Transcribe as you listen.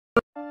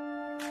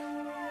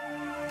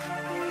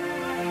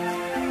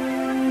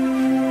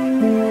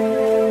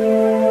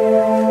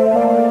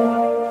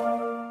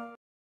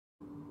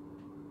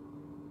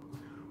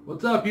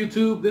What's up,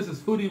 YouTube? This is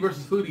Foodie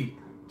vs Foodie.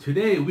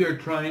 Today we are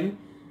trying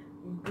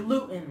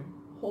gluten,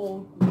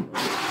 whole gluten.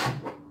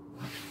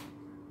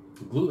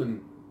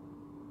 Gluten.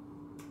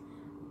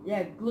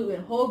 Yeah,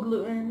 gluten, whole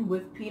gluten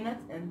with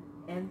peanuts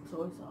and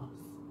soy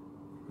sauce.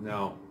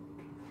 Now,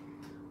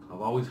 I've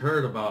always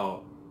heard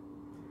about,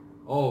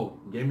 oh,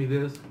 give me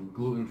this,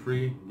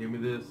 gluten-free, give me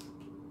this,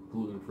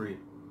 gluten-free.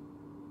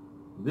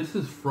 This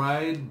is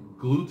fried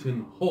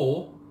gluten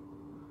whole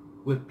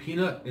with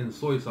peanut and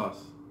soy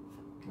sauce.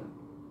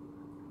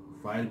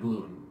 Fried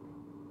gluten.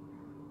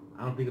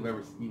 I don't think I've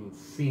ever even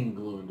seen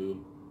gluten,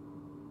 dude.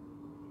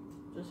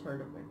 Just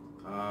heard of it.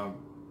 I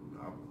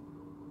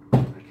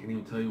can't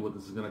even tell you what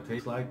this is going to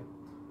taste like,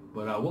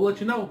 but we'll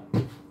let you know.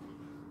 Go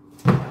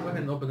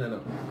ahead and open that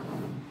up.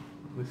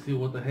 Let's see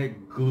what the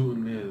heck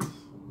gluten is.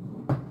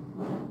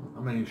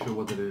 I'm not even sure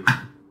what it is.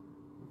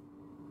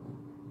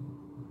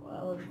 Wow,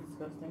 that looks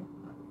disgusting.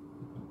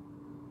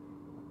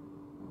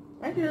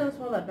 Actually, it doesn't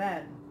smell that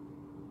bad.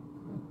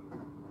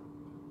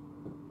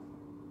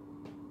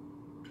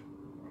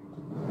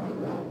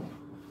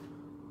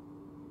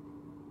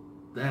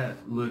 That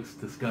looks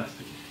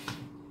disgusting.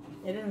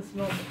 It didn't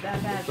smell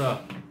that bad. What's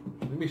up?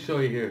 Let me show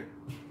you here.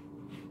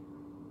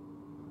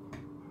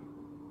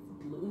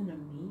 Gluten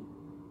and meat?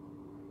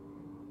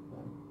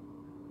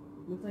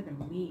 Looks like a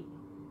meat.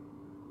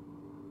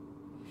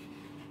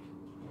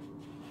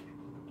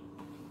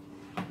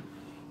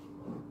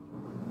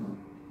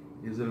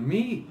 Is it a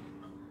meat?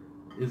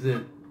 Is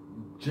it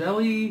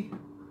jelly?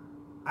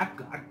 I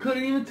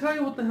couldn't even tell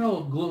you what the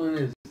hell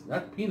gluten is.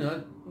 That's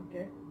peanut.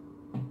 Okay.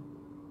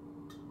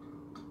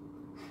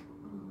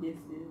 This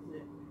is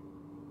it.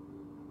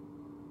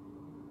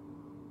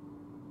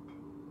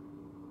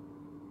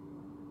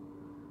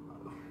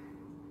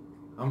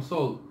 I'm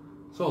so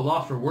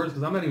lost for words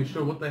because I'm not even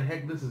sure what the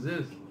heck this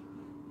is.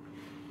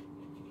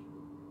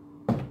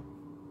 What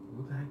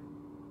the heck?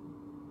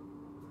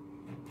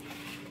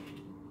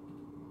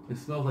 It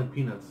smells like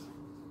peanuts.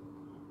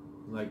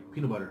 Like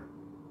peanut butter.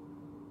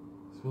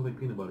 It smells like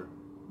peanut butter.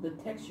 The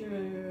texture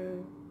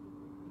is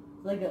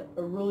like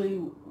a really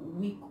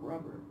weak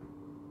rubber.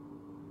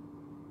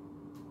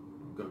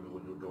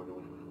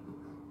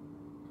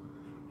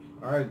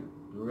 Alright,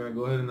 we're gonna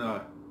go ahead and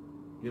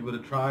give it a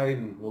try,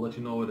 and we'll let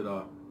you know what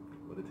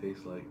it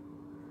tastes like.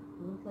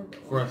 It looks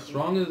like For as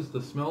strong as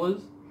the smell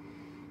is,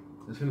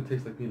 it's gonna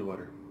taste like peanut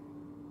butter.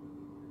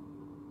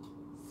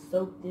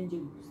 Soaked in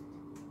juice.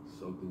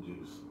 Soaked in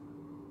juice.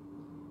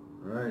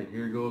 Alright,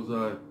 here goes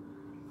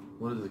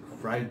what is it?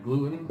 Fried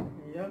gluten?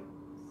 Yep.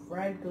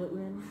 Fried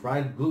gluten.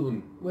 Fried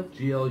gluten. With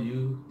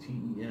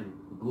Gluten.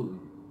 Gluten.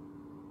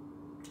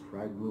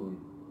 Fried gluten.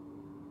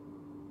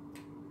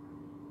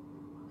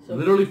 So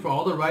literally, for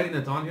all the writing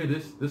that's on here,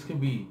 this can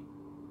be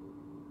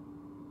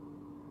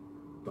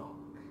dog.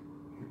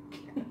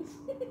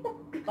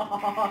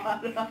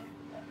 God.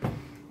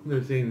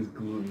 They're saying it's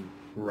gluten.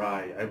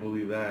 Right, I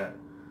believe that.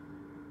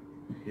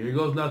 Here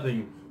goes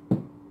nothing.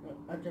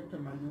 I jumped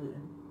on my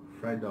gluten.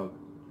 Fried dog.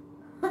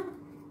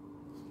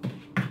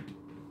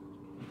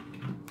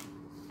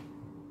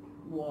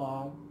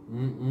 Wow.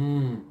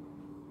 Mm-mm.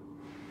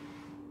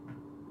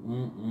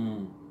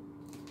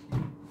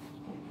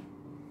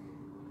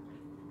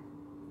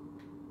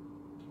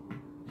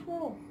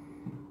 Oh.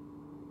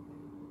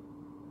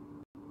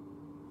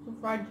 Some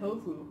fried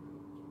tofu.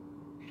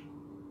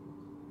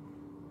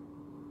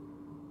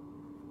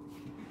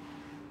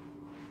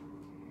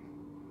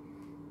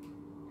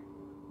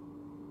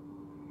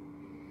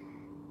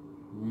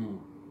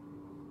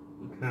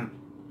 I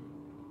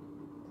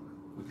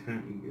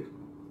can't eat it.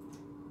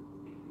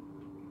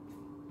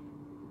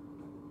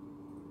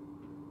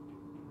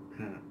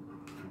 I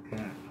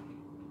can't.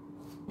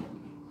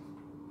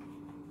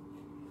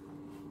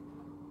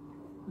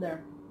 There.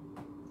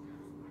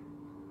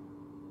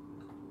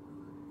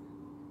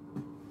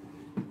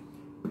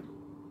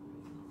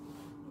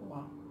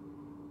 Wow.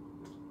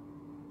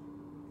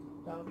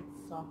 That was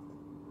soft.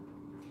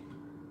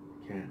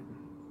 Can't.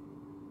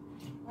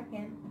 I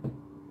can.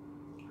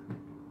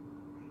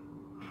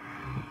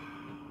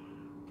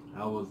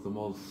 That was the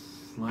most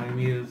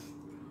slimiest,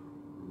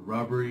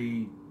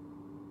 rubbery,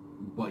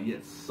 but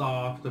yet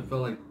soft. I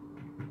felt like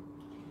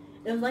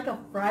It was like a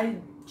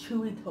fried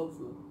chewy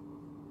tofu.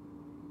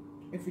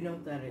 If you know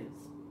what that is.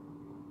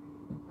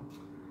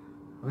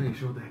 I'm not even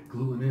sure what the heck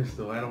gluten is,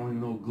 though. I don't even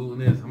know what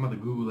gluten is. I'm about to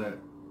Google that.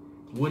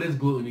 What is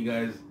gluten, you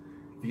guys?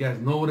 If you guys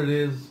know what it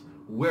is,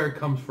 where it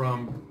comes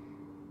from,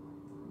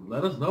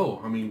 let us know.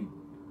 I mean,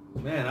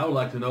 man, I would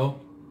like to know.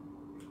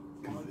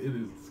 Because it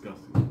is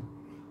disgusting.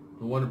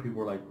 No wonder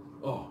people are like,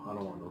 oh, I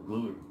don't want no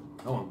gluten.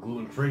 I want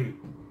gluten-free.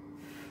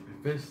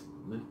 If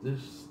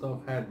this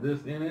stuff had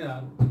this in it,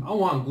 I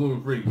want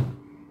gluten-free.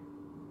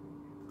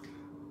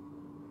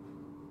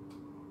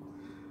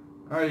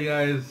 Alright, you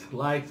guys,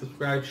 like,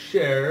 subscribe,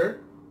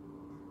 share.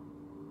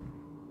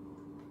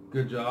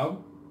 Good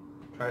job.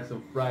 Try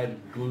some fried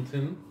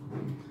gluten.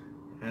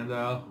 And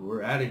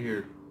we're out of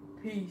here.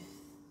 Peace.